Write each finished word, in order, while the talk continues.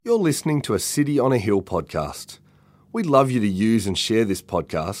You're listening to a City on a Hill podcast. We'd love you to use and share this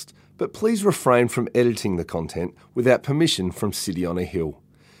podcast, but please refrain from editing the content without permission from City on a Hill.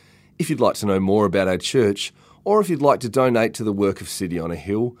 If you'd like to know more about our church, or if you'd like to donate to the work of City on a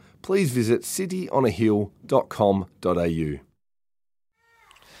Hill, please visit cityonahill.com.au.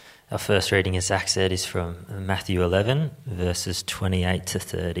 Our first reading, as Zach said, is from Matthew 11, verses 28 to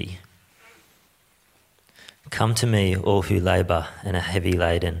 30. Come to me, all who labour and are heavy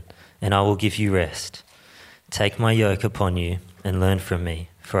laden, and I will give you rest. Take my yoke upon you and learn from me,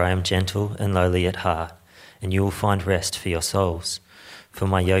 for I am gentle and lowly at heart, and you will find rest for your souls. For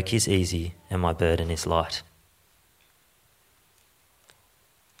my yoke is easy and my burden is light.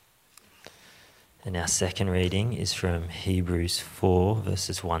 And our second reading is from Hebrews 4,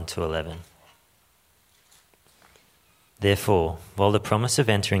 verses 1 to 11. Therefore, while the promise of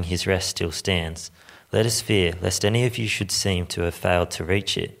entering his rest still stands, let us fear lest any of you should seem to have failed to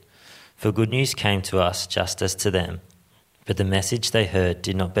reach it. For good news came to us just as to them, but the message they heard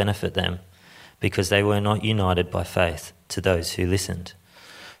did not benefit them, because they were not united by faith to those who listened.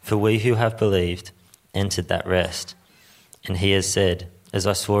 For we who have believed entered that rest. And he has said, as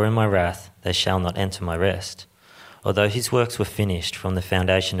I swore in my wrath, they shall not enter my rest, although his works were finished from the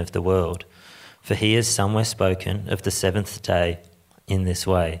foundation of the world. For he has somewhere spoken of the seventh day in this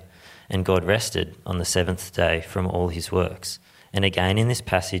way, and God rested on the seventh day from all his works. And again in this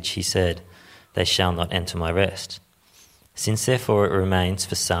passage he said, they shall not enter my rest. Since therefore it remains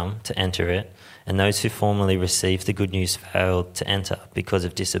for some to enter it, and those who formerly received the good news failed to enter because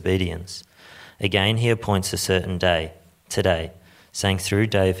of disobedience, again he appoints a certain day, today, saying through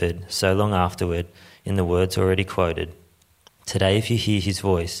David so long afterward in the words already quoted, today if you hear his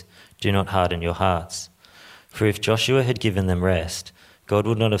voice, do not harden your hearts. For if Joshua had given them rest, God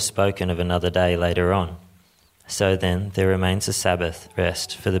would not have spoken of another day later on. So then there remains a Sabbath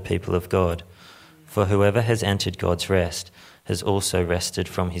rest for the people of God. For whoever has entered God's rest has also rested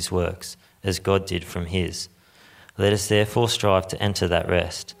from his works, as God did from his. Let us therefore strive to enter that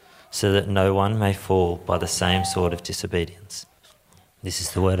rest, so that no one may fall by the same sort of disobedience. This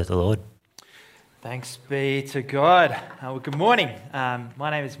is the word of the Lord. Thanks be to God. Well, good morning. My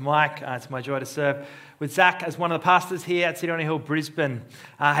name is Mike. It's my joy to serve with Zach as one of the pastors here at City on a Hill, Brisbane.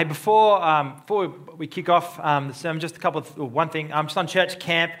 Hey, before we kick off the sermon, just one thing. Just on church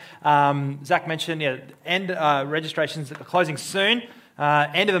camp, Zach mentioned registrations are closing soon.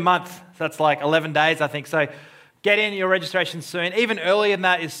 End of the month, so that's like 11 days, I think. So get in your registration soon. Even earlier than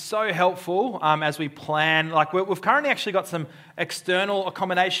that is so helpful as we plan. Like we've currently actually got some external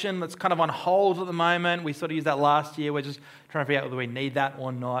accommodation that's kind of on hold at the moment. We sort of used that last year. We're just trying to figure out whether we need that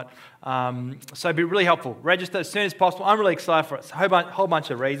or not. So it'd be really helpful. Register as soon as possible. I'm really excited for it. It's a whole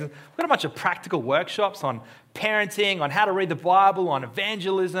bunch of reasons. We've got a bunch of practical workshops on parenting, on how to read the Bible, on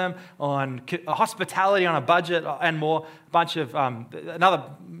evangelism, on hospitality on a budget, and more. A bunch of another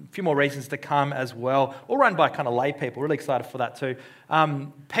few more reasons to come as well. All run by kind of lay people. Really excited for that too.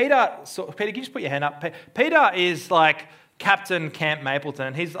 Peter, can you just put your hand up? Peter is like Captain Camp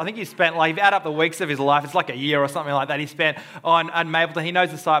Mapleton. I think he spent, if you add up the weeks of his life, it's like a year or something like that he spent on Mapleton. He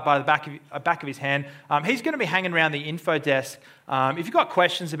knows the site by the back of his hand. He's going to be hanging around the info desk. If you've got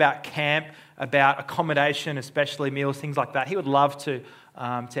questions about camp, about accommodation, especially meals, things like that, he would love to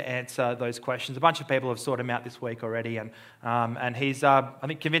answer those questions. A bunch of people have sought him out this week already, and he's, I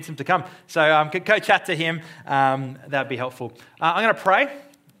think, convinced him to come. So go chat to him. That'd be helpful. I'm going to pray.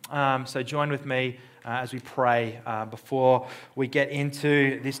 So join with me as we pray before we get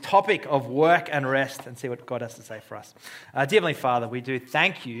into this topic of work and rest and see what God has to say for us. Dear Heavenly Father, we do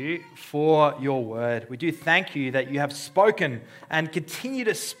thank you for your word. We do thank you that you have spoken and continue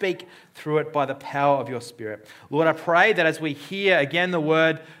to speak through it by the power of your Spirit. Lord, I pray that as we hear again the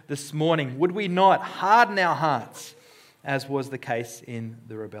word this morning, would we not harden our hearts as was the case in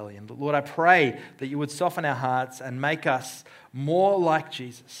the rebellion. But Lord, I pray that you would soften our hearts and make us more like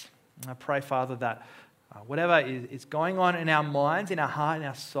Jesus. I pray, Father, that whatever is going on in our minds, in our heart, in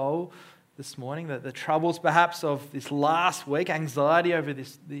our soul this morning, that the troubles perhaps of this last week, anxiety over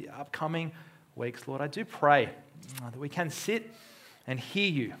the upcoming weeks, Lord, I do pray that we can sit and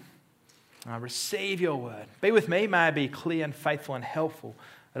hear you, receive your word. Be with me, may I be clear and faithful and helpful.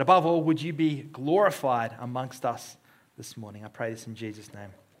 But above all, would you be glorified amongst us this morning? I pray this in Jesus' name.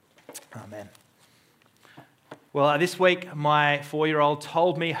 Amen. Well, this week, my 4-year-old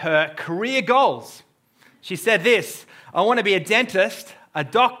told me her career goals. She said this: I want to be a dentist, a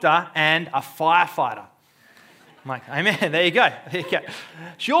doctor, and a firefighter. I'm like, amen, there you go.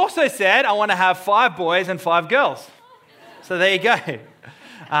 She also said, I want to have 5 boys and 5 girls. So there you go.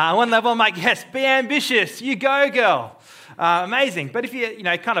 One level, I'm like, yes, be ambitious. You go, girl. amazing. But if you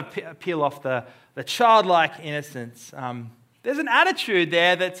kind of peel off the childlike innocence, there's an attitude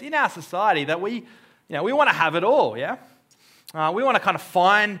there that's in our society that we want to have it all, yeah? We want to kind of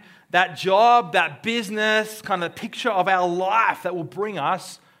find that job, that business, kind of the picture of our life that will bring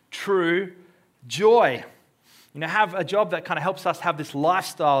us true joy. Have a job that kind of helps us have this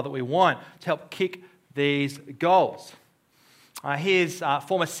lifestyle that we want to help kick these goals. Here's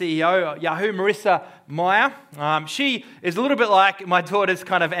former CEO of Yahoo, Marissa Mayer. She is a little bit like my daughter's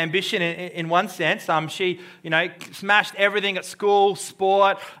kind of ambition in one sense. She, smashed everything at school,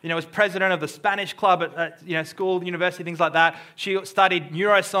 sport, was president of the Spanish club at school, university, things like that. She studied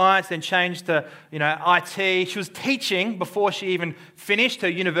neuroscience, then changed to, IT. She was teaching before she even finished her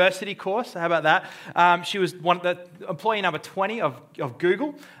university course. How about that? She was employee number 20 of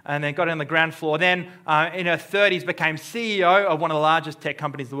Google, and then got on the ground floor. Then in her 30s became CEO of one of the largest tech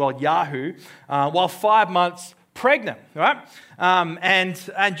companies in the world, Yahoo, while 5 months pregnant, right? And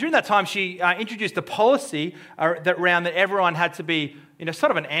during that time, she introduced a policy that everyone had to be,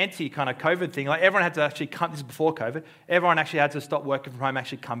 sort of an anti kind of COVID thing. Like everyone had to actually come, this is before COVID, everyone actually had to stop working from home,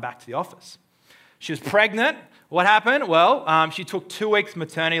 actually come back to the office. She was pregnant. What happened? Well, she took 2 weeks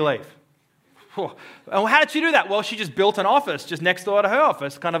maternity leave. And how did she do that? Well, she just built an office just next door to her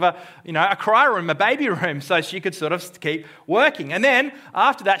office, kind of a cry room, a baby room, so she could sort of keep working. And then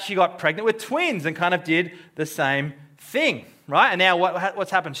after that, she got pregnant with twins and kind of did the same thing, right? And now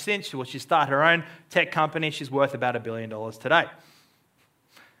what's happened since? Well, she started her own tech company. She's worth about $1 billion today.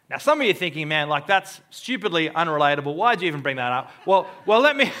 Now, some of you are thinking, man, like that's stupidly unrelatable. Why'd you even bring that up? Well,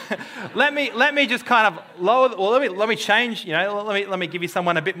 let me just kind of let me change. Let me give you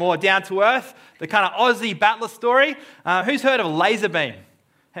someone a bit more down to earth. The kind of Aussie battler story. Who's heard of Laserbeam?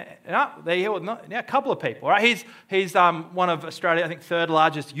 A couple of people, right? He's one of Australia, I think, third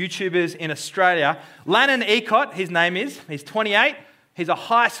largest YouTubers in Australia. Lannon Ecott, his name is. He's 28. He's a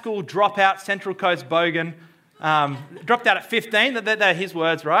high school dropout, Central Coast bogan. Dropped out at 15. They're his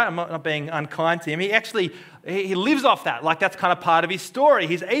words, right? I'm not being unkind to him. He lives off that. Like that's kind of part of his story,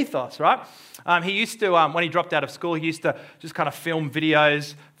 his ethos, right? He used to, when he dropped out of school, he used to just kind of film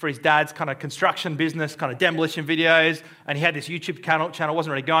videos for his dad's kind of construction business, kind of demolition videos. And he had this YouTube channel,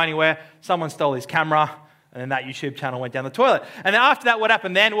 wasn't really going anywhere. Someone stole his camera, and then that YouTube channel went down the toilet. And then after that, what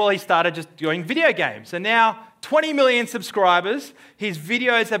happened then? Well, he started just doing video games. And now 20 million subscribers. His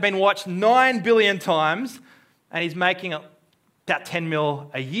videos have been watched 9 billion times. And he's making about 10 mil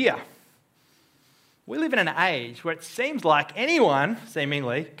a year. We live in an age where it seems like anyone,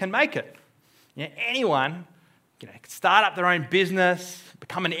 seemingly, can make it. Anyone can start up their own business,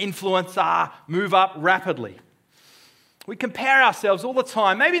 become an influencer, move up rapidly. We compare ourselves all the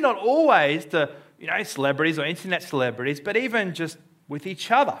time, maybe not always to celebrities or internet celebrities, but even just with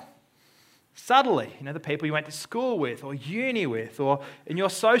each other. Subtly, the people you went to school with or uni with or in your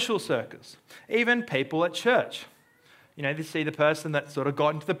social circles, even people at church. They see the person that sort of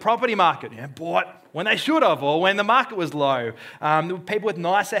got into the property market, bought when they should have or when the market was low. People with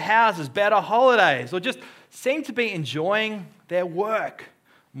nicer houses, better holidays, or just seem to be enjoying their work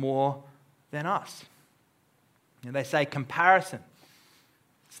more than us. They say comparison,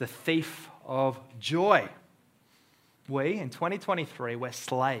 it's the thief of joy. We, in 2023, we're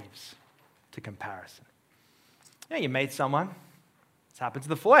slaves to comparison. You meet someone, it's happened to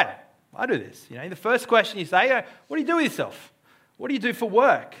the foyer. I do this. The first question you say, what do you do with yourself? What do you do for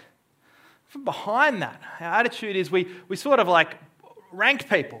work? From behind that, our attitude is we sort of like rank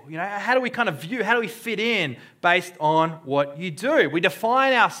people. How do we kind of view, how do we fit in based on what you do? We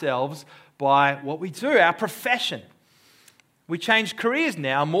define ourselves by what we do, our profession. We change careers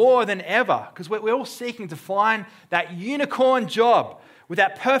now more than ever because we're all seeking to find that unicorn job with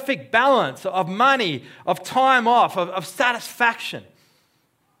that perfect balance of money, of time off, of satisfaction.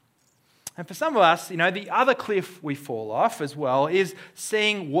 And for some of us, the other cliff we fall off as well is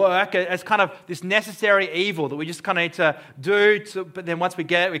seeing work as kind of this necessary evil that we just kind of need to do, but then once we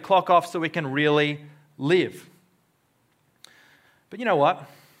get it, we clock off so we can really live. But you know what?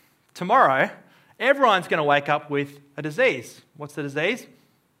 Tomorrow, everyone's going to wake up with a disease. What's the disease?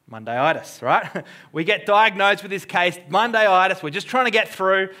 Mondayitis, right? We get diagnosed with this case, Mondayitis. We're just trying to get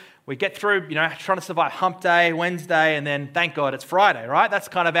through. We get through, trying to survive hump day, Wednesday, and then thank God it's Friday, right? That's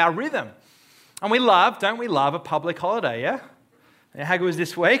kind of our rhythm. And don't we love a public holiday, yeah? How good was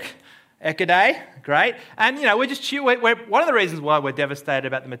this week? Eka Day, great. And, we're one of the reasons why we're devastated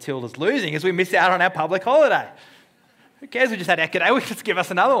about the Matildas losing is we miss out on our public holiday. Who cares? We just had Eka Day. Let's give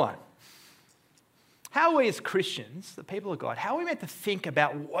us another one. How are we as Christians, the people of God, how are we meant to think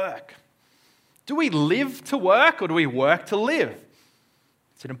about work? Do we live to work or do we work to live?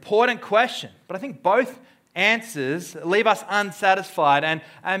 It's an important question, but I think both answers leave us unsatisfied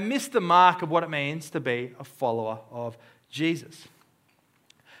and miss the mark of what it means to be a follower of Jesus.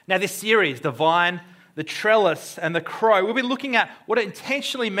 Now, this series, the vine, the trellis, and the crow, we'll be looking at what it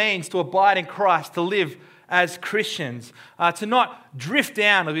intentionally means to abide in Christ, to live as Christians, to not drift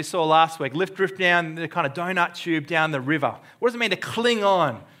down, as we saw last week, drift down the kind of donut tube down the river. What does it mean to cling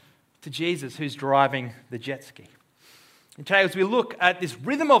on to Jesus who's driving the jet ski? And today, as we look at this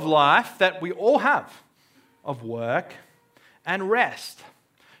rhythm of life that we all have, of work and rest.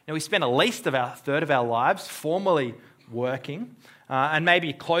 Now, we spend at least a third of our lives formally working, and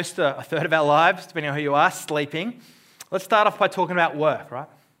maybe close to a third of our lives, depending on who you are, sleeping. Let's start off by talking about work, right?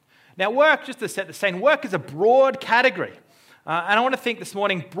 Now, work, just to set the scene, work is a broad category. And I want to think this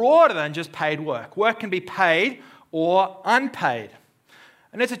morning broader than just paid work. Work can be paid or unpaid.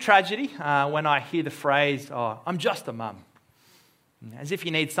 And it's a tragedy when I hear the phrase, I'm just a mum. As if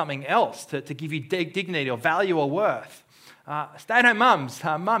you need something else to give you dignity or value or worth. Stay-at-home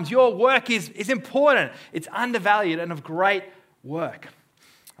mums, your work is important. It's undervalued and of great work.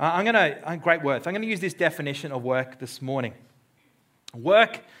 Great worth. I'm going to use this definition of work this morning.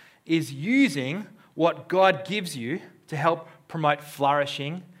 Work is using what God gives you to help promote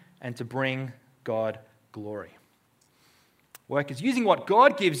flourishing and to bring God glory. Work is using what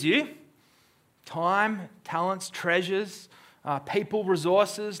God gives you, time, talents, treasures, people,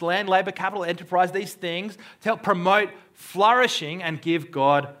 resources, land, labor, capital, enterprise, these things, to help promote flourishing and give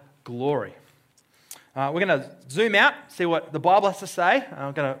God glory. We're going to zoom out, see what the Bible has to say.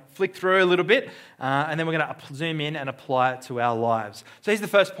 I'm going to flick through a little bit, and then we're going to zoom in and apply it to our lives. So here's the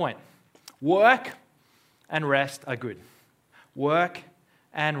first point. Work and rest are good. Work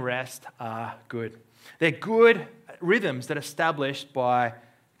and rest are good. They're good rhythms that are established by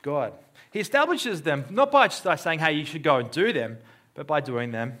God. He establishes them not by just saying, hey, you should go and do them, but by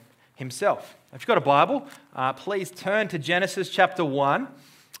doing them himself. If you've got a Bible, please turn to Genesis chapter 1.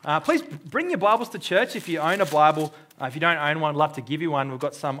 Please bring your Bibles to church if you own a Bible. If you don't own one, I'd love to give you one. We've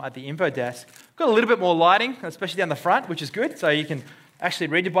got some at the info desk. We've got a little bit more lighting, especially down the front, which is good, so you can actually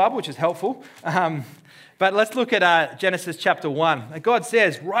read your Bible, which is helpful. But let's look at Genesis chapter 1. God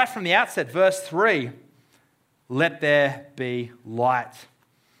says right from the outset, verse 3, let there be light.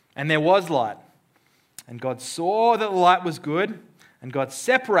 And there was light. And God saw that the light was good, and God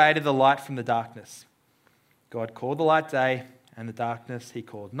separated the light from the darkness. God called the light day, and the darkness he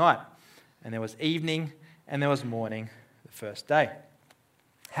called night. And there was evening, and there was morning, the first day.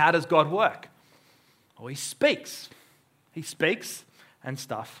 How does God work? Well, he speaks. He speaks, and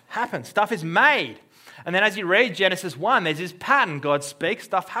stuff happens. Stuff is made. And then as you read Genesis 1, there's this pattern. God speaks,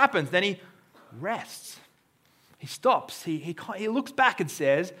 stuff happens. Then he rests. He stops. He looks back and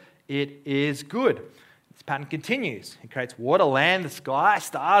says, it is good. This pattern continues. He creates water, land, the sky,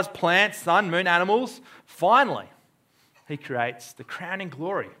 stars, plants, sun, moon, animals. Finally, he creates the crowning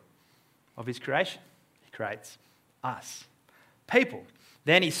glory of his creation. He creates us, people.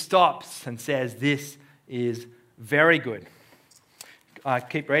 Then he stops and says, this is very good.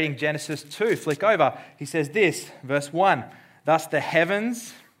 Keep reading Genesis 2. Flick over. He says this, verse 1. Thus the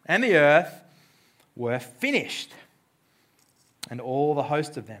heavens and the earth were finished, and all the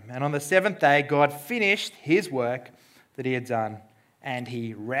host of them. And on the seventh day, God finished his work that he had done, and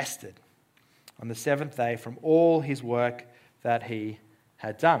he rested on the seventh day from all his work that he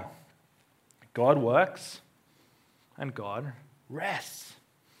had done. God works, and God rests.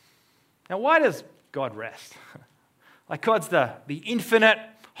 Now, why does God rest? Like, God's the infinite,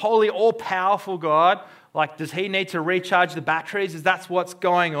 holy, all-powerful God. Like, does he need to recharge the batteries? Is that what's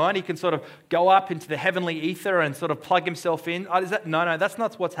going on? He can sort of go up into the heavenly ether and sort of plug himself in. No, that's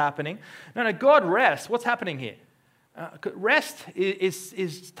not what's happening. No, God rests. What's happening here? Rest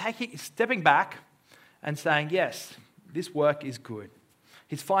is stepping back and saying, yes, this work is good.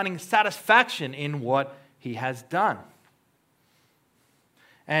 He's finding satisfaction in what he has done.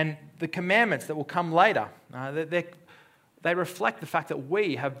 And the commandments that will come later, they reflect the fact that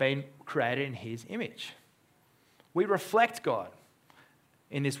we have been created in his image. We reflect God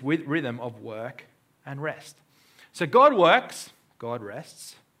in this rhythm of work and rest. So God works, God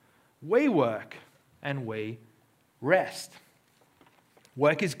rests. We work and we rest.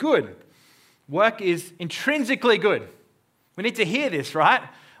 Work is good. Work is intrinsically good. We need to hear this, right?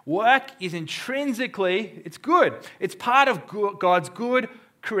 Work is intrinsically, it's good. It's part of God's good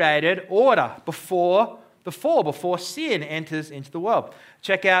created order before the fall, before sin enters into the world.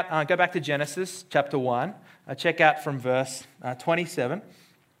 Check out, go back to Genesis chapter 1. Check out from verse 27.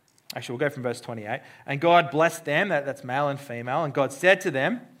 Actually, we'll go from verse 28. And God blessed them, that's male and female, and God said to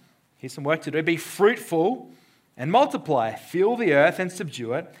them, here's some work to do, be fruitful and multiply, fill the earth and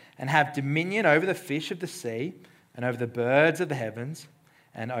subdue it, and have dominion over the fish of the sea and over the birds of the heavens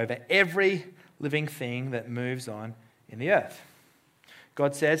and over every living thing that moves on in the earth.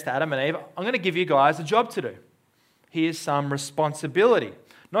 God says to Adam and Eve, I'm going to give you guys a job to do. Here's some responsibility.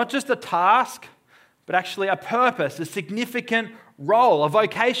 Not just a task, but actually a purpose, a significant role, a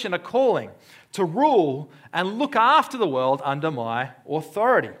vocation, a calling to rule and look after the world under my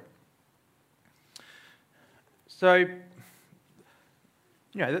authority. So,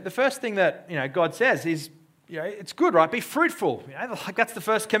 the first thing that, God says is, it's good, right? Be fruitful. Like that's the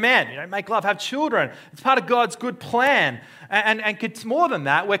first command. Make love, have children. It's part of God's good plan. And it's more than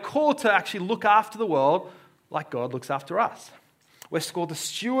that. We're called to actually look after the world like God looks after us. We're called to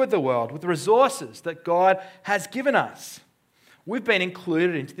steward the world with the resources that God has given us. We've been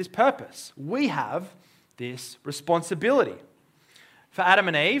included into this purpose. We have this responsibility. For Adam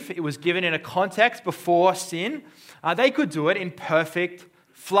and Eve, it was given in a context before sin. They could do it in perfect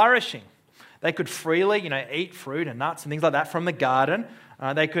flourishing. They could freely, eat fruit and nuts and things like that from the garden.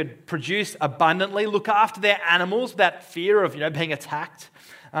 They could produce abundantly, look after their animals without fear of, being attacked.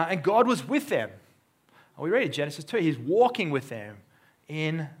 And God was with them. We read in Genesis 2, He's walking with them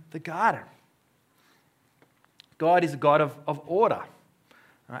in the garden. God is a God of order.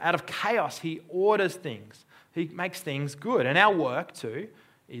 Out of chaos, He orders things. He makes things good. And our work, too,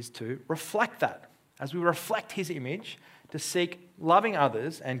 is to reflect that. As we reflect His image, to seek loving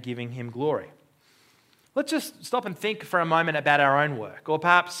others and giving Him glory. Let's just stop and think for a moment about our own work, or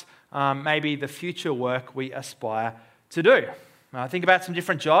perhaps maybe the future work we aspire to do. Think about some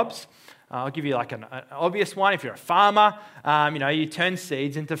different jobs. I'll give you like an obvious one. If you're a farmer, you turn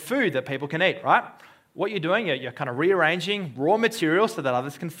seeds into food that people can eat, right? What you're doing, you're kind of rearranging raw materials so that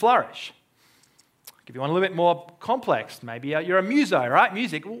others can flourish. I'll give you one a little bit more complex. Maybe you're a muso, right?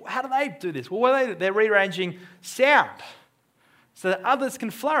 Music. Well, how do they do this? Well, they're rearranging sound so that others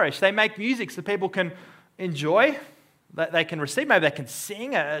can flourish. They make music so people can enjoy, that they can receive. Maybe they can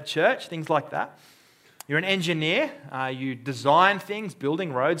sing at church, things like that. You're an engineer. You design things,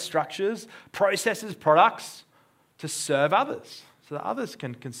 building roads, structures, processes, products to serve others so that others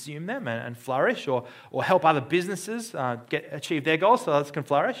can consume them and flourish, or help other businesses achieve their goals so others can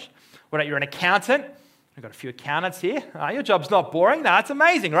flourish. Whether you're an accountant, I've got a few accountants here. Your job's not boring. No, it's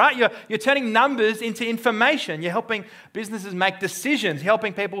amazing, right? You're turning numbers into information. You're helping businesses make decisions,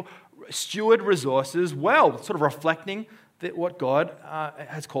 helping people steward resources well, sort of reflecting what God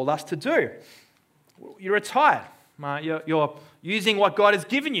has called us to do. You're retired. You're using what God has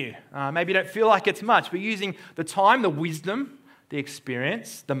given you. Maybe you don't feel like it's much, but using the time, the wisdom, the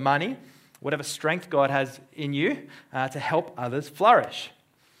experience, the money, whatever strength God has in you to help others flourish.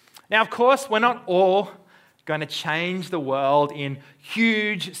 Now, of course, we're not all going to change the world in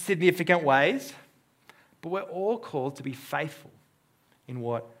huge, significant ways, but we're all called to be faithful in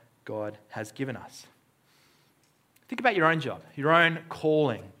what God has given us. Think about your own job, your own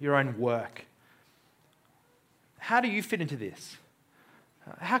calling, your own work. How do you fit into this?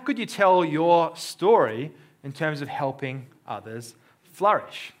 How could you tell your story in terms of helping others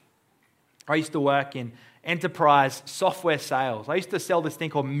flourish? I used to work in enterprise software sales. I used to sell this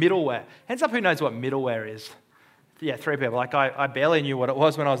thing called middleware. Hands up who knows what middleware is. Yeah, 3 people. I barely knew what it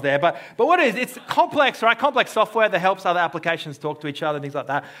was when I was there. But what it is, it's complex, right? Complex software that helps other applications talk to each other, things like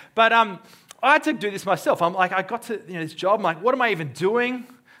that. But I had to do this myself. I got to this job. I'm like, what am I even doing?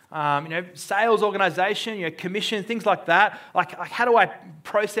 Sales organization, commission, things like that. Like how do I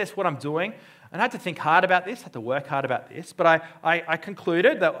process what I'm doing? And I had to think hard about this, had to work hard about this. But I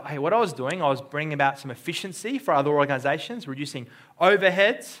concluded that, hey, what I was doing, I was bringing about some efficiency for other organizations, reducing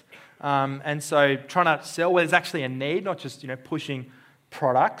overheads. And so trying to sell where there's actually a need, not just pushing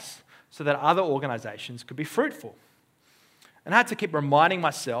products so that other organizations could be fruitful. And I had to keep reminding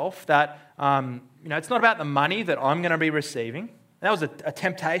myself that it's not about the money that I'm going to be receiving. That was a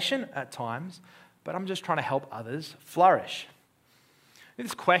temptation at times, but I'm just trying to help others flourish.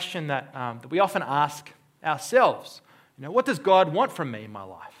 This question that we often ask ourselves, what does God want from me in my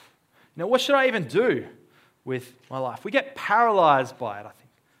life? What should I even do with my life? We get paralyzed by it, I think.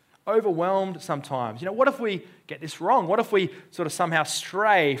 Overwhelmed sometimes. What if we get this wrong? What if we sort of somehow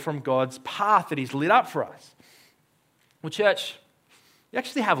stray from God's path that He's lit up for us? Well, church, you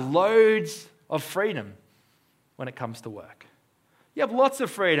actually have loads of freedom when it comes to work. You have lots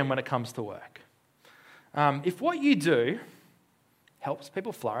of freedom when it comes to work. If what you do helps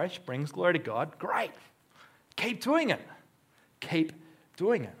people flourish, brings glory to God, great. Keep doing it. Keep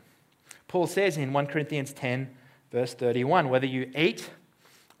doing it. Paul says in 1 Corinthians 10, verse 31, whether you eat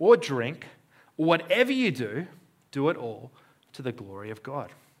or drink, or whatever you do, do it all to the glory of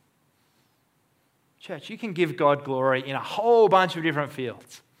God. Church, you can give God glory in a whole bunch of different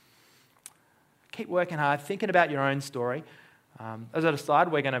fields. keep working hard, thinking about your own story. As I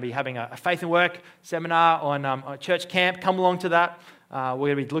decide, we're going to be having a Faith and Work seminar on church camp. Come along to that.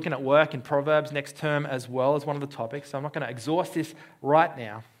 We're going to be looking at work in Proverbs next term as well as one of the topics. So I'm not going to exhaust this right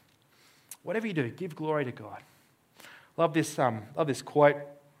now. Whatever you do, give glory to God. Love this quote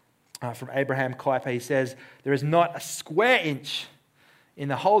from Abraham Kuyper. He says, "There is not a square inch in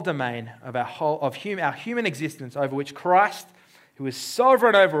the whole domain of our human existence over which Christ, who is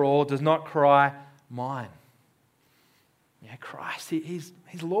sovereign over all, does not cry, 'Mine.'" Yeah, Christ, he's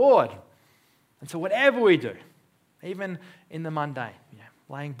Lord. And so whatever we do, even in the mundane,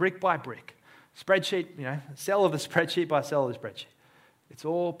 laying brick by brick, spreadsheet, cell of the spreadsheet by cell of the spreadsheet, it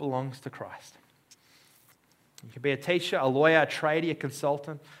all belongs to Christ. You can be a teacher, a lawyer, a tradie, a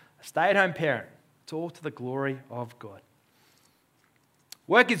consultant, a stay-at-home parent. It's all to the glory of God.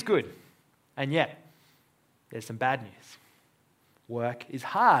 Work is good, and yet there's some bad news. Work is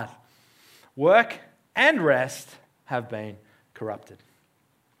hard. Work and rest have been corrupted.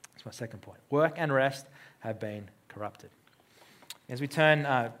 That's my second point. Work and rest have been corrupted. As we turn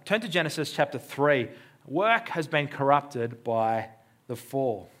to Genesis chapter 3, work has been corrupted by the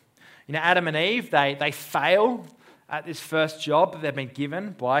fall. Adam and Eve, they fail at this first job that they've been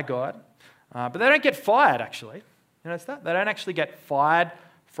given by God, but they don't get fired, actually. You notice that? They don't actually get fired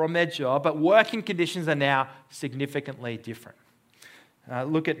from their job, but working conditions are now significantly different.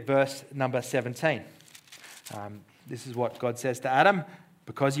 Look at verse number 17. This is what God says to Adam: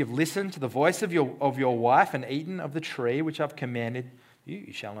 "Because you've listened to the voice of your wife and eaten of the tree which I've commanded you,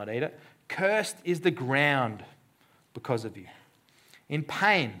 you shall not eat it. Cursed is the ground because of you. In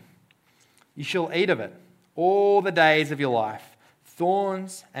pain you shall eat of it all the days of your life.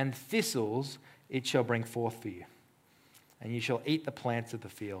 Thorns and thistles it shall bring forth for you. And you shall eat the plants of the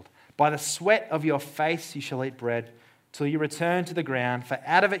field. By the sweat of your face you shall eat bread, till you return to the ground, for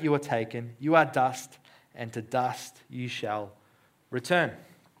out of it you are taken. You are dust, and to dust you shall return."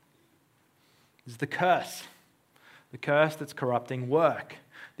 This is the curse that's corrupting work.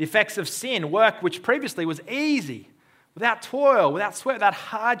 The effects of sin, work which previously was easy, without toil, without sweat, without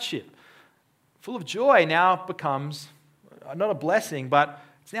hardship, full of joy, now becomes not a blessing, but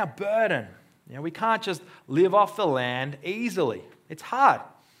it's now a burden. We can't just live off the land easily. It's hard.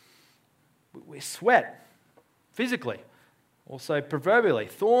 We sweat physically, also proverbially,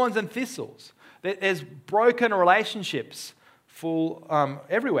 thorns and thistles. There's broken relationships full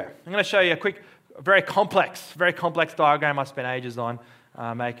everywhere. I'm going to show you a very complex diagram I spent ages on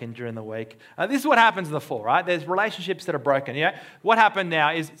making during the week. This is what happens in the fall, right? There's relationships that are broken. What happened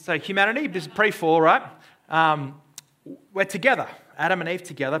now is, so humanity, this is pre-fall, right? We're together, Adam and Eve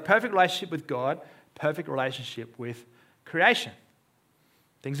together, perfect relationship with God, perfect relationship with creation.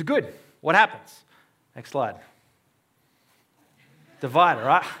 Things are good. What happens? Next slide. Divided,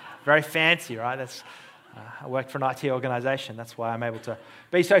 right? Very fancy, right? I work for an IT organization. That's why I'm able to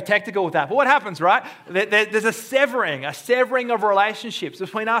be so technical with that. But what happens, right? There's a severing of relationships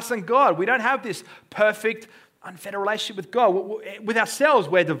between us and God. We don't have this perfect, unfettered relationship with God. With ourselves,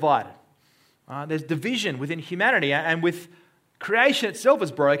 we're divided. There's division within humanity, and with creation itself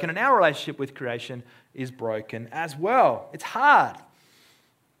is broken, and our relationship with creation is broken as well. It's hard.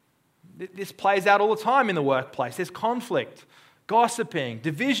 This plays out all the time in the workplace. There's conflict, gossiping,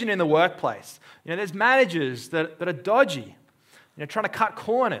 division in the workplace. There's managers that are dodgy, trying to cut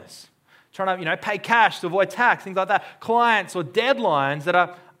corners, trying to pay cash to avoid tax, things like that. Clients or deadlines that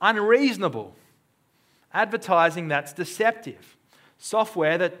are unreasonable. Advertising that's deceptive.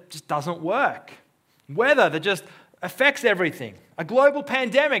 Software that just doesn't work. Weather that just affects everything. A global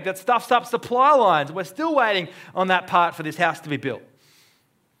pandemic that stuffs up supply lines. We're still waiting on that part for this house to be built.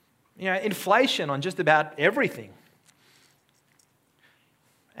 Inflation on just about everything.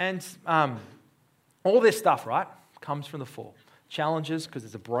 And all this stuff, right, comes from the fall. Challenges because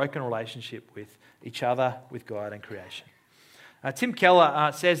there's a broken relationship with each other, with God and creation. Tim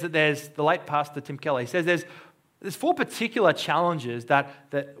Keller says that the late pastor Tim Keller, he says there's 4 particular challenges that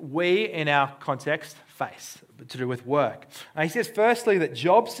we in our context face to do with work. He says firstly that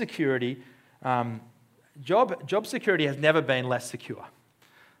job security has never been less secure.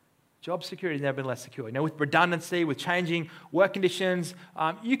 Job security has never been less secure. With redundancy, with changing work conditions,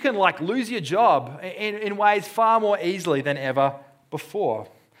 you can lose your job in ways far more easily than ever before.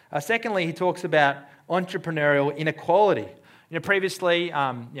 Secondly, he talks about entrepreneurial inequality. Previously,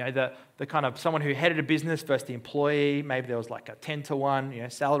 the kind of someone who headed a business versus the employee, maybe there was a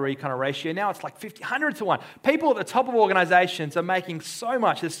 10-to-1, salary kind of ratio. Now it's 50, 100-to-1. People at the top of organizations are making so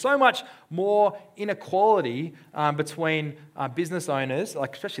much. There's so much more inequality between business owners,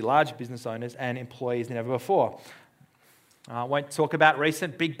 especially large business owners, and employees than ever before. I won't talk about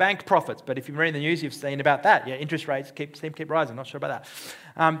recent big bank profits, but if you've read the news, you've seen about that. Yeah, interest rates keep rising. Not sure about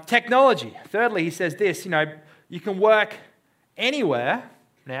that. Technology. Thirdly, he says this, you can work anywhere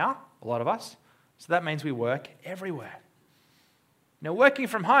now, a lot of us. So that means we work everywhere. Now, working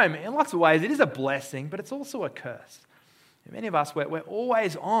from home, in lots of ways, it is a blessing, but it's also a curse. Many of us, we're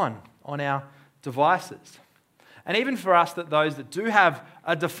always on our devices. And even for us, those that do have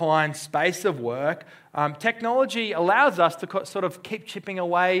a defined space of work, technology allows us to sort of keep chipping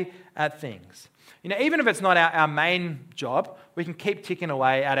away at things. Even if it's not our main job, we can keep ticking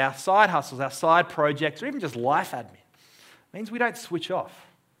away at our side hustles, our side projects, or even just life admin. It means we don't switch off.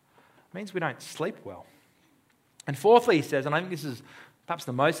 It means we don't sleep well. And fourthly, he says, and I think this is perhaps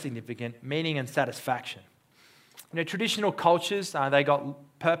the most significant, meaning and satisfaction. Traditional cultures, they got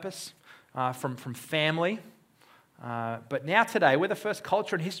purpose from family. But now today, we're the first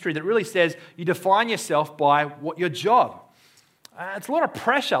culture in history that really says you define yourself by what your job. It's a lot of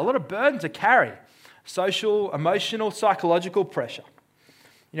pressure, a lot of burden to carry. Social, emotional, psychological pressure.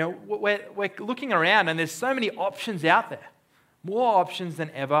 We're looking around and there's so many options out there. More options than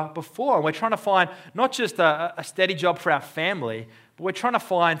ever before. And we're trying to find not just a steady job for our family, but we're trying to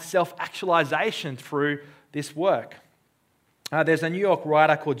find self-actualization through this work. There's a New York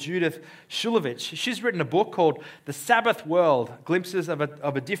writer called Judith Shulevich. She's written a book called The Sabbath World, Glimpses of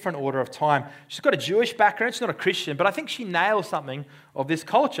a Different Order of Time. She's got a Jewish background. She's not a Christian, but I think she nails something of this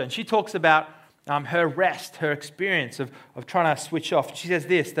culture. And she talks about her rest, her experience of trying to switch off. She says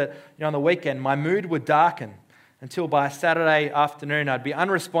this, that on the weekend, my mood would darken until by Saturday afternoon I'd be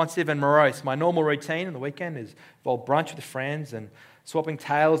unresponsive and morose. My normal routine on the weekend is involve brunch with friends and swapping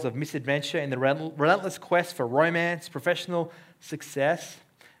tales of misadventure in the relentless quest for romance, professional success,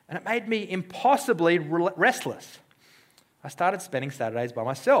 and it made me impossibly restless. I started spending Saturdays by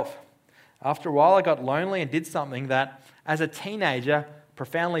myself. After a while, I got lonely and did something that, as a teenager,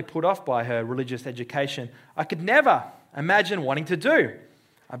 profoundly put off by her religious education, I could never imagine wanting to do.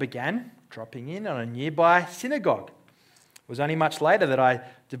 I began dropping in on a nearby synagogue. It was only much later that I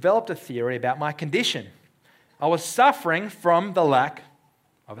developed a theory about my condition. I was suffering from the lack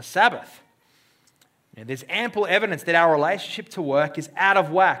of a Sabbath. There's ample evidence that our relationship to work is out of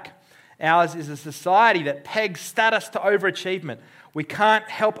whack. Ours is a society that pegs status to overachievement. We can't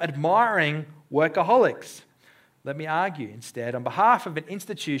help admiring workaholics. Let me argue instead on behalf of an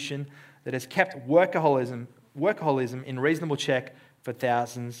institution that has kept workaholism in reasonable check for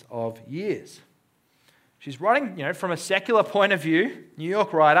thousands of years. She's writing, from a secular point of view, New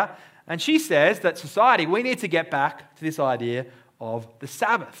York writer, and she says that society, we need to get back to this idea of the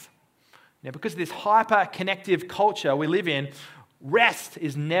Sabbath. Now, because of this hyper-connective culture we live in, rest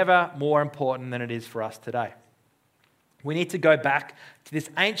is never more important than it is for us today. We need to go back to this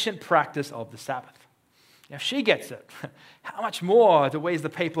ancient practice of the Sabbath. Now, if she gets it, how much more do we as the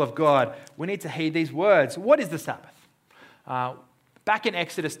people of God, we need to heed these words. What is the Sabbath? Back in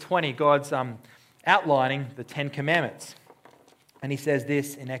Exodus 20, God's outlining the Ten Commandments. And he says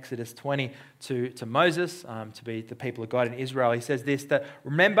this in Exodus 20 to Moses, to be the people of God in Israel. He says this, that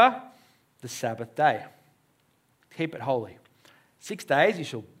remember the Sabbath day. Keep it holy. 6 days you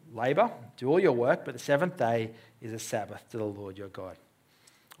shall labor, do all your work, but the seventh day is a Sabbath to the Lord your God.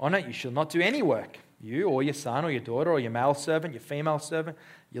 On it you shall not do any work, you or your son or your daughter or your male servant, your female servant,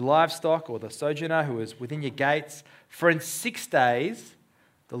 your livestock or the sojourner who is within your gates. For in 6 days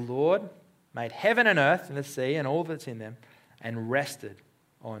the Lord made heaven and earth and the sea and all that's in them, and rested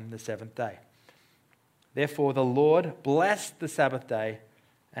on the seventh day. Therefore the Lord blessed the Sabbath day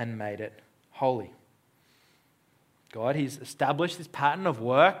and made it holy. God, he's established this pattern of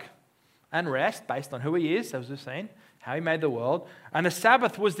work and rest based on who he is, as we've seen, how he made the world. And the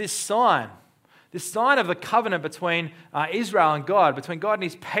Sabbath was this sign of the covenant between Israel and God, between God and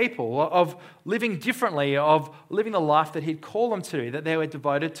his people, of living differently, of living the life that he'd called them to, that they were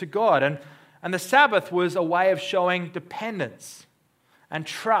devoted to God. And the Sabbath was a way of showing dependence and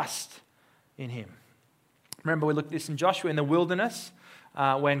trust in him. Remember, we looked at this in Joshua in the wilderness,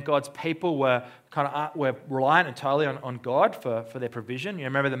 when God's people were were reliant entirely on God for their provision. You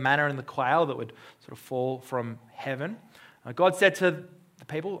remember the manna and the quail that would sort of fall from heaven. God said to the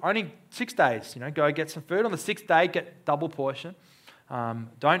people, only 6 days, go get some food. On the sixth day, get double portion.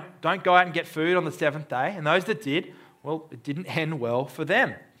 Don't go out and get food on the seventh day. And those that did, well, it didn't end well for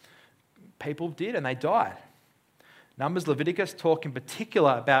them. People did, and they died. Numbers, Leviticus talk in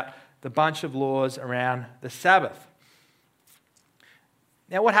particular about the bunch of laws around the Sabbath.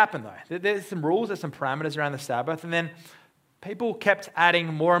 Now, what happened though? There's some rules, there's some parameters around the Sabbath, and then people kept adding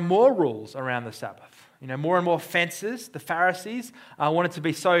more and more rules around the Sabbath. more and more fences. The Pharisees wanted to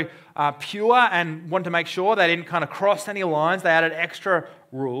be so pure and wanted to make sure they didn't kind of cross any lines. They added extra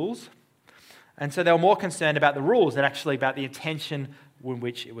rules. And so they were more concerned about the rules than actually about the intention in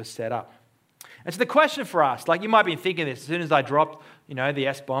which it was set up. And so the question for us, like you might be thinking this as soon as I dropped, the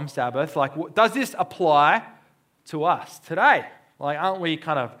S-bomb Sabbath, like does this apply to us today? Like aren't we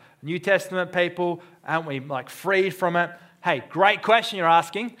kind of New Testament people? Aren't we like freed from it? Hey, great question you're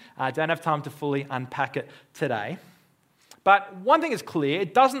asking. I don't have time to fully unpack it today. But one thing is clear,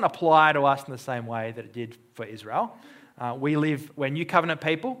 it doesn't apply to us in the same way that it did for Israel. We're New Covenant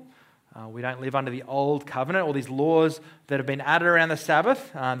people. We don't live under the old covenant. All these laws that have been added around the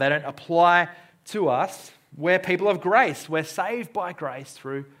Sabbath, they don't apply to us. We're people of grace. We're saved by grace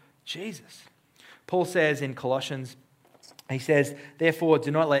through Jesus. Paul says in Colossians, he says, therefore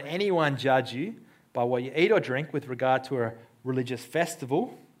do not let anyone judge you by what you eat or drink with regard to a religious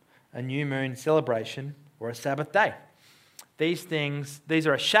festival, a new moon celebration, or a Sabbath day. These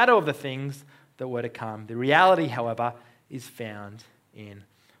are a shadow of the things that were to come. The reality, however, is found in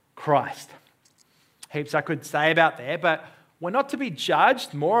Christ. Heaps I could say about there, but we're not to be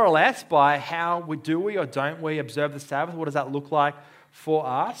judged more or less by how we or don't we observe the Sabbath. What does that look like for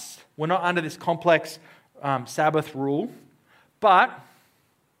us? We're not under this complex Sabbath rule, but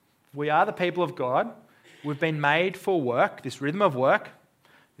we are the people of God. We've been made for work, this rhythm of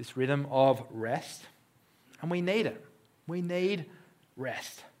rest, and we need it. We need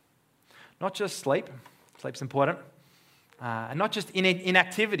rest. Not just sleep. Sleep's important. And not just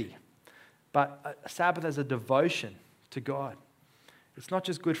inactivity, but a Sabbath as a devotion to God. It's not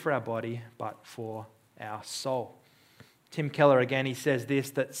just good for our body, but for our soul. Tim Keller, again, he says this,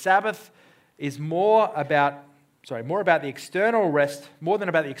 that Sabbath is more than about the external rest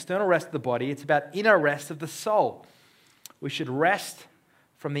of the body. It's about inner rest of the soul. We should rest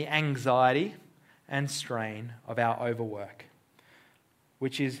from the anxiety and strain of our overwork,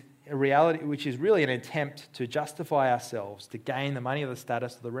 which is really an attempt to justify ourselves, to gain the money or the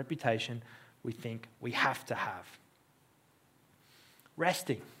status or the reputation we think we have to have.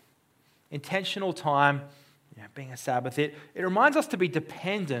 Resting, intentional time, being a Sabbath, it reminds us to be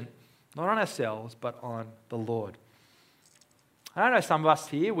dependent, not on ourselves, but on the Lord. I don't know, some of us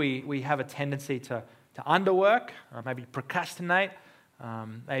here, we have a tendency to underwork, or maybe procrastinate,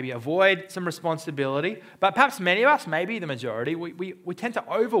 maybe avoid some responsibility. But perhaps many of us, maybe the majority, we tend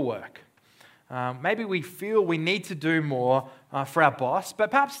to overwork. Maybe we feel we need to do more for our boss,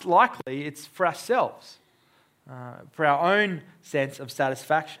 but perhaps likely it's for ourselves, for our own sense of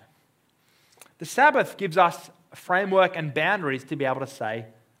satisfaction. The Sabbath gives us a framework and boundaries to be able to say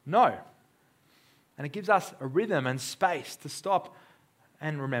no. And it gives us a rhythm and space to stop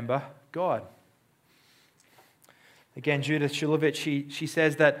and remember God. Again, Judith Shulevich, she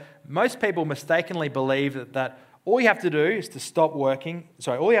says that most people mistakenly believe that all you have to do is stop working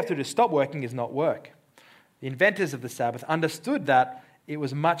is not work. The inventors of the Sabbath understood that it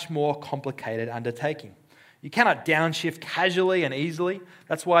was a much more complicated undertaking. You cannot downshift casually and easily.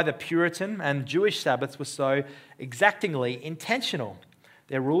 That's why the Puritan and Jewish Sabbaths were so exactingly intentional.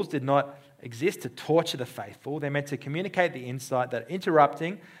 Their rules did not exist to torture the faithful. They meant to communicate the insight that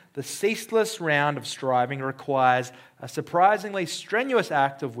interrupting the ceaseless round of striving requires a surprisingly strenuous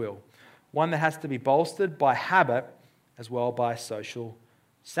act of will, one that has to be bolstered by habit as well by social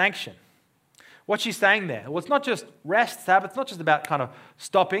sanction. What's she saying there? Well, it's not just rest, Sabbath. It's not just about kind of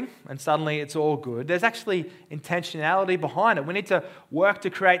stopping and suddenly it's all good. There's actually intentionality behind it. We need to work to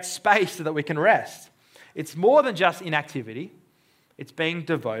create space so that we can rest. It's more than just inactivity. It's being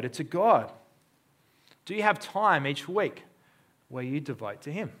devoted to God. Do you have time each week where you devote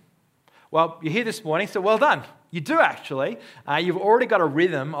to Him? Well, you're here this morning, so well done. You do actually. You've already got a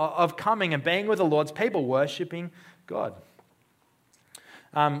rhythm of coming and being with the Lord's people, worshipping God.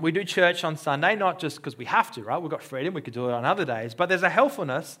 We do church on Sunday, not just because we have to, right? We've got freedom, we could do it on other days, but there's a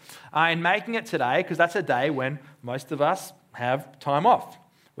helpfulness in making it today because that's a day when most of us have time off.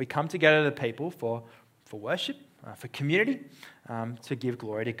 We come together to people for worship, for community, to give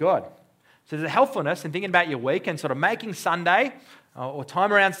glory to God. So there's a helpfulness in thinking about your week and sort of making Sunday or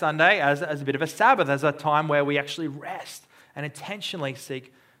time around Sunday as a bit of a Sabbath, as a time where we actually rest and intentionally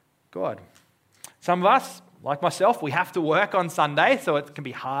seek God. Some of us, like myself, we have to work on Sunday, so it can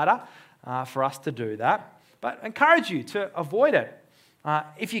be harder for us to do that. But I encourage you to avoid it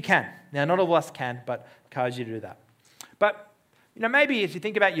if you can. Now, not all of us can, but encourage you to do that. But maybe as you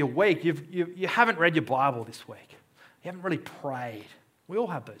think about your week, you haven't read your Bible this week. You haven't really prayed. We all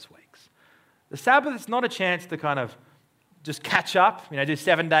have those weeks. The Sabbath is not a chance to kind of just catch up, do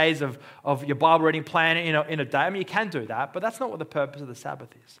 7 days of your Bible reading plan in a day. I mean, you can do that, but that's not what the purpose of the Sabbath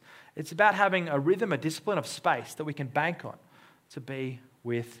is. It's about having a rhythm, a discipline of space that we can bank on to be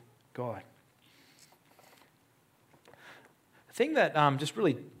with God. The thing that just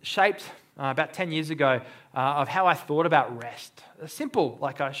really shaped about 10 years ago of how I thought about rest. Simple,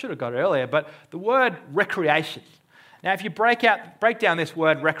 like I should have got it earlier, but the word recreation. Now, if you break down this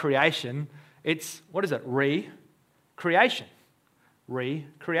word recreation, it's, what is it? Recreation.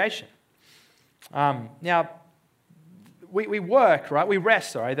 Recreation. Now, we work, right? We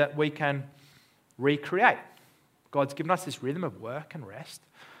rest, that we can recreate. God's given us this rhythm of work and rest.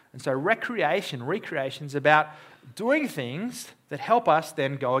 And so recreation is about doing things that help us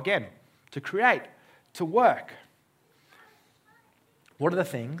then go again, to create, to work. What are the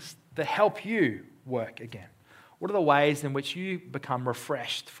things that help you work again? What are the ways in which you become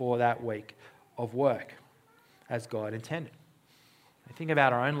refreshed for that week of work as God intended? We think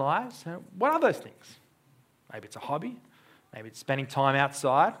about our own lives. What are those things? Maybe it's a hobby. Maybe it's spending time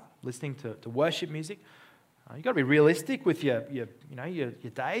outside, listening to worship music. You've got to be realistic with your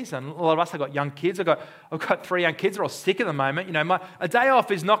days. And a lot of us, I've got young kids. I've got 3 young kids. They're all sick at the moment. A day off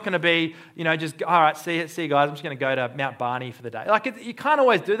is not going to be, just, all right, see you guys. I'm just going to go to Mount Barney for the day. You can't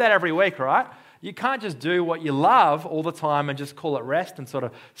always do that every week, right? You can't just do what you love all the time and just call it rest and sort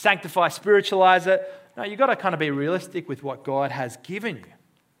of sanctify, spiritualize it. No, you've got to kind of be realistic with what God has given you.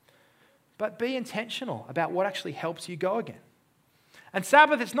 But be intentional about what actually helps you go again. And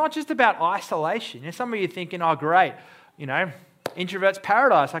Sabbath, it's not just about isolation. Some of you are thinking, oh, great, introvert's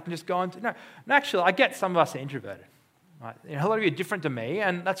paradise. I can just go into... No, actually, I get some of us are introverted. Right? A lot of you are different to me,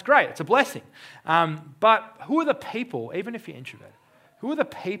 and that's great. It's a blessing. But who are the people, even if you're introverted, who are the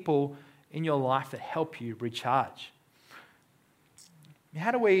people in your life that help you recharge?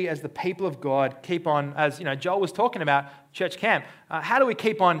 How do we, as the people of God, keep on, as Joel was talking about, church camp, how do we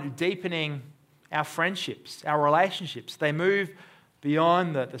keep on deepening our friendships, our relationships? They move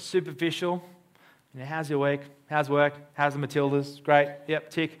beyond the superficial. How's your week? How's work? How's the Matildas? Great. Yep,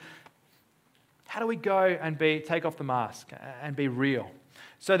 tick. How do we go and take off the mask and be real?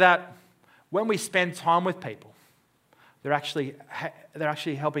 So that when we spend time with people, they're actually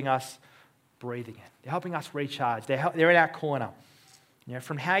helping us breathe again. They're helping us recharge. They're in our corner.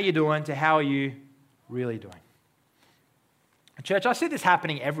 From how you're doing to how are you really doing. Church, I see this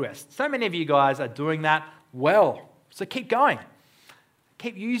happening everywhere. So many of you guys are doing that well. So keep going.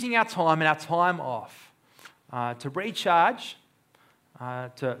 Keep using our time and our time off to recharge,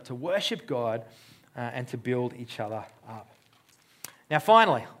 to worship God, and to build each other up. Now,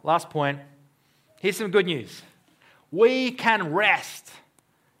 finally, last point. Here's some good news. We can rest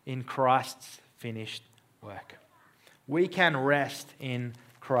in Christ's finished work. We can rest in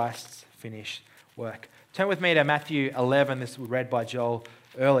Christ's finished work. Turn with me to Matthew 11. This was read by Joel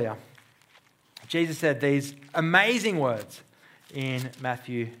earlier. Jesus said these amazing words in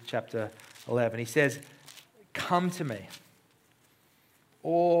Matthew chapter 11. He says, "Come to me,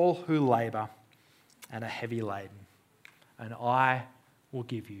 all who labour and are heavy laden, and I will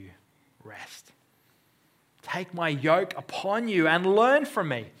give you rest. Take my yoke upon you and learn from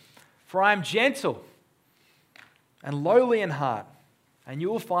me, for I am gentle and lowly in heart, and you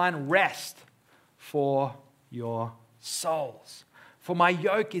will find rest for your souls. For my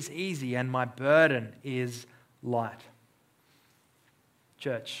yoke is easy and my burden is light."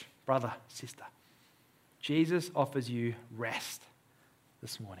 Church, brother, sister, Jesus offers you rest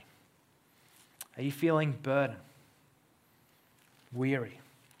this morning. Are you feeling burdened, weary,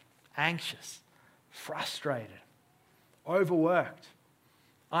 anxious, frustrated, overworked,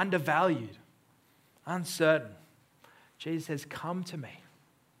 undervalued, uncertain? Jesus says, "Come to me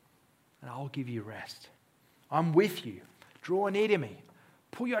and I'll give you rest. I'm with you. Draw near to me.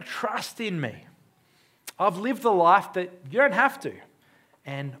 Put your trust in me. I've lived the life that you don't have to,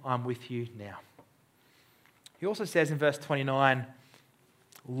 and I'm with you now." He also says in verse 29,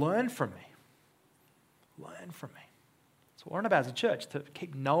 learn from me. Learn from me. That's what we're on about as a church, to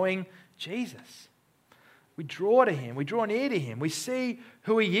keep knowing Jesus. We draw to him. We draw near to him. We see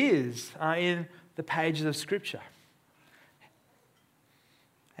who he is in the pages of Scripture.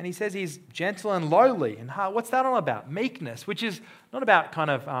 And he says he's gentle and lowly. And what's that all about? Meekness, which is not about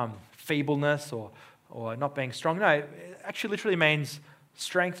kind of feebleness or not being strong. No, it actually literally means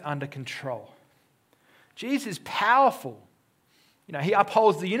strength under control. Jesus is powerful. He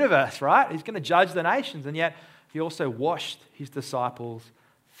upholds the universe, right? He's going to judge the nations, and yet he also washed his disciples'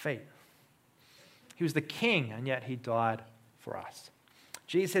 feet. He was the king, and yet he died for us.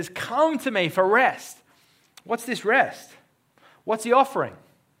 Jesus says, "Come to me for rest." What's this rest? What's he offering?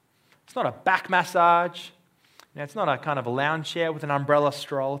 It's not a back massage. Now, it's not a kind of a lounge chair with an umbrella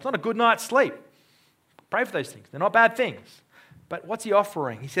stroll. It's not a good night's sleep. Pray for those things. They're not bad things. But what's he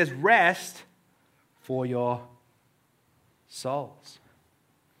offering? He says, rest for your souls.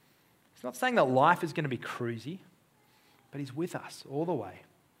 He's not saying that life is going to be cruisy, but he's with us all the way.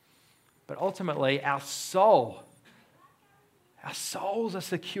 But ultimately, our souls are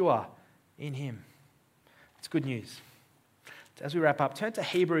secure in him. It's good news. So as we wrap up, turn to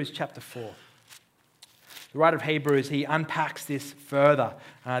Hebrews chapter 4. The writer of Hebrews, he unpacks this further,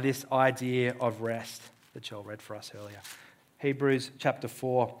 this idea of rest that Joel read for us earlier. Hebrews chapter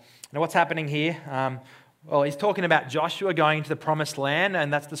 4. Now what's happening here? Well, he's talking about Joshua going into the promised land,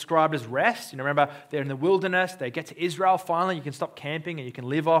 and that's described as rest. Remember, they're in the wilderness. They get to Israel finally. You can stop camping and you can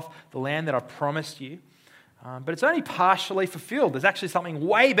live off the land that I've promised you. But it's only partially fulfilled. There's actually something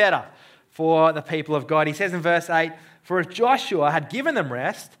way better for the people of God. He says in verse 8, for if Joshua had given them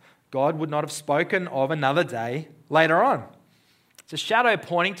rest, God would not have spoken of another day later on. It's a shadow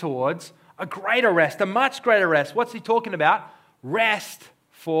pointing towards a greater rest, a much greater rest. What's he talking about? Rest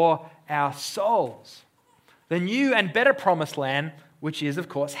for our souls. The new and better promised land, which is, of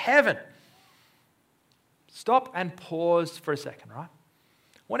course, heaven. Stop and pause for a second, right?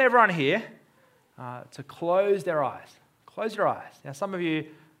 I want everyone here to close their eyes. Close your eyes. Now, some of you,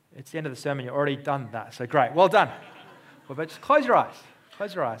 it's the end of the sermon, you've already done that, so great. Well done. But just close your eyes.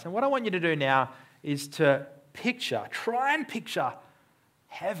 Close your eyes. And what I want you to do now is to try and picture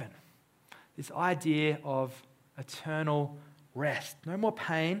heaven. This idea of eternal rest. No more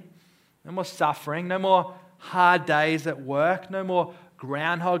pain, no more suffering, no more hard days at work, no more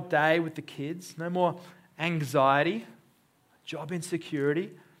Groundhog Day with the kids, no more anxiety, job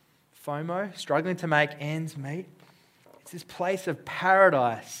insecurity, FOMO, struggling to make ends meet. It's this place of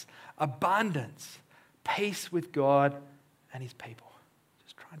paradise, abundance, peace with God and his people.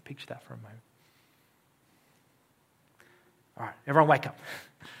 Just try and picture that for a moment. All right, everyone wake up.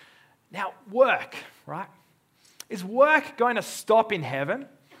 Now, work, right? Is work going to stop in heaven?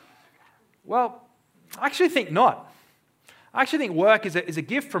 Well, I actually think not. I actually think work is a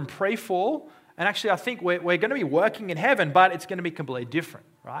gift from pre-fall, and actually I think we're going to be working in heaven, but it's going to be completely different,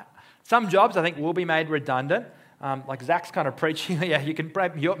 right? Some jobs I think will be made redundant, like Zach's kind of preaching. Yeah, you can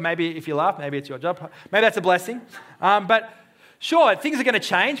maybe if you laugh, maybe it's your job. Maybe that's a blessing. But sure, things are going to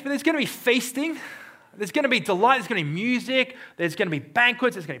change, but there's going to be feasting. There's going to be delight, there's going to be music, there's going to be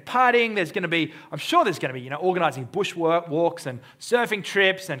banquets, there's going to be partying, I'm sure there's going to be, organising bush walks and surfing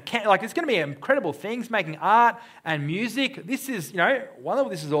trips and there's going to be incredible things, making art and music. This is,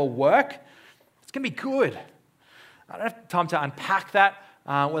 this is all work. It's going to be good. I don't have time to unpack that,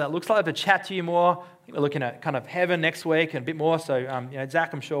 what that looks like. I have to chat to you more. I think we're looking at kind of heaven next week and a bit more. So,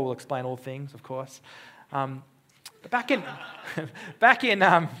 Zach, I'm sure will explain all things, of course. But back in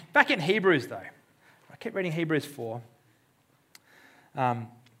Hebrews, though. Keep reading Hebrews 4. The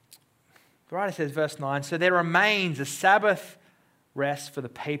writer says, verse 9, so there remains a Sabbath rest for the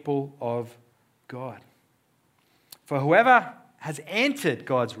people of God. For whoever has entered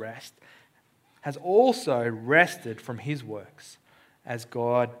God's rest has also rested from his works, as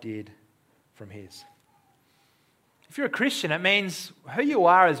God did from his. If you're a Christian, it means who you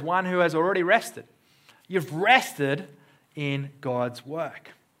are is one who has already rested. You've rested in God's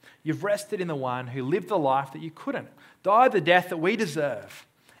work. You've rested in the one who lived the life that you couldn't, died the death that we deserve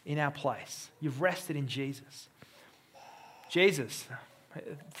in our place. You've rested in Jesus. Jesus,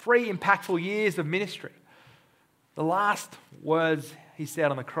 3 impactful years of ministry. The last words he said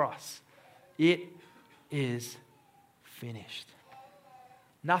on the cross, it is finished.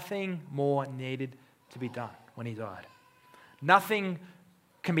 Nothing more needed to be done when he died. Nothing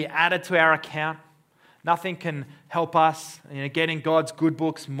can be added to our account. Nothing can help us get in God's good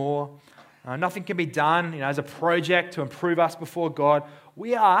books more. Nothing can be done as a project to improve us before God.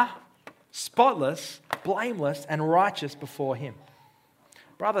 We are spotless, blameless, and righteous before him.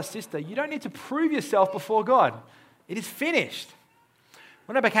 Brother, sister, you don't need to prove yourself before God. It is finished.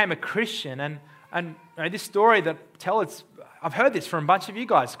 When I became a Christian, and this story that I've heard this from a bunch of you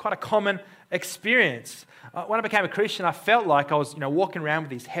guys, quite a common experience. When I became a Christian, I felt like I was walking around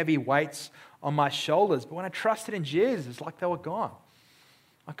with these heavy weights on my shoulders, but when I trusted in Jesus, it's like they were gone.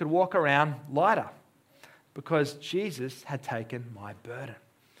 I could walk around lighter because Jesus had taken my burden.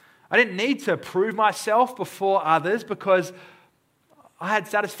 I didn't need to prove myself before others because I had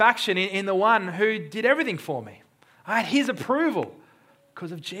satisfaction in the one who did everything for me. I had his approval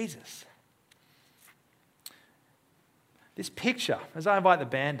because of Jesus. This picture, as I invite the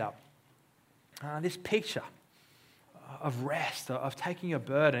band up, this picture of rest, of taking your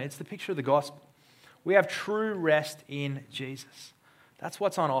burden. It's the picture of the gospel. We have true rest in Jesus. That's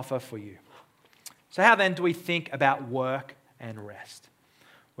what's on offer for you. So how then do we think about work and rest?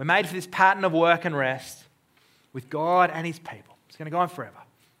 We're made for this pattern of work and rest with God and his people. It's going to go on forever.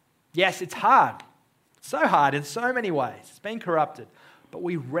 Yes, it's hard. It's so hard in so many ways. It's been corrupted. But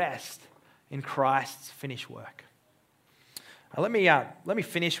we rest in Christ's finished work. Let me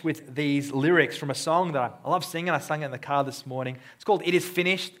finish with these lyrics from a song that I love singing. I sang it in the car this morning. It's called It Is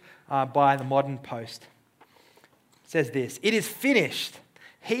Finished by the Modern Post. It says this: "It is finished.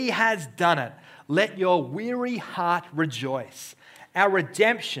 He has done it. Let your weary heart rejoice. Our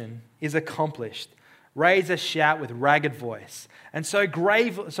redemption is accomplished. Raise a shout with ragged voice. And so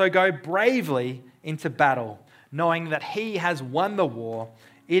go bravely into battle, knowing that he has won the war.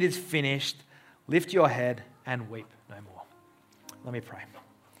 It is finished. Lift your head and weep no more." Let me pray.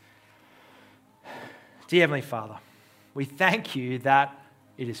 Dear Heavenly Father, we thank you that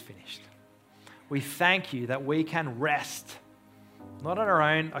it is finished. We thank you that we can rest, not on our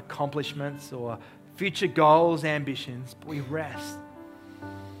own accomplishments or future goals, ambitions, but we rest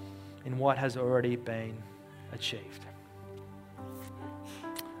in what has already been achieved.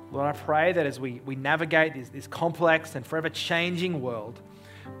 Lord, I pray that as we navigate this complex and forever changing world,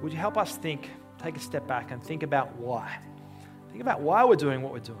 would you help us take a step back and think about why? Think about why we're doing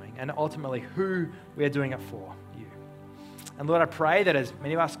what we're doing and ultimately who we're doing it for, you. And Lord, I pray that as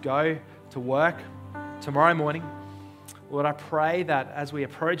many of us go to work tomorrow morning, Lord, I pray that as we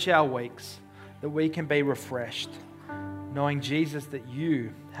approach our weeks, that we can be refreshed, knowing, Jesus, that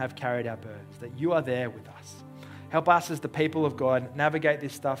you have carried our burdens, that you are there with us. Help us as the people of God navigate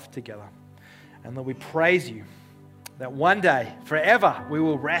this stuff together. And Lord, we praise you that one day, forever, we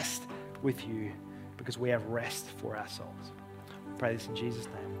will rest with you because we have rest for our souls. We pray this in Jesus'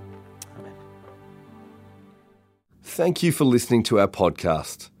 name. Amen. Thank you for listening to our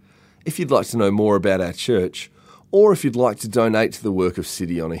podcast. If you'd like to know more about our church, or if you'd like to donate to the work of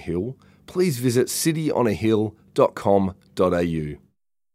City on a Hill, please visit cityonahill.com.au.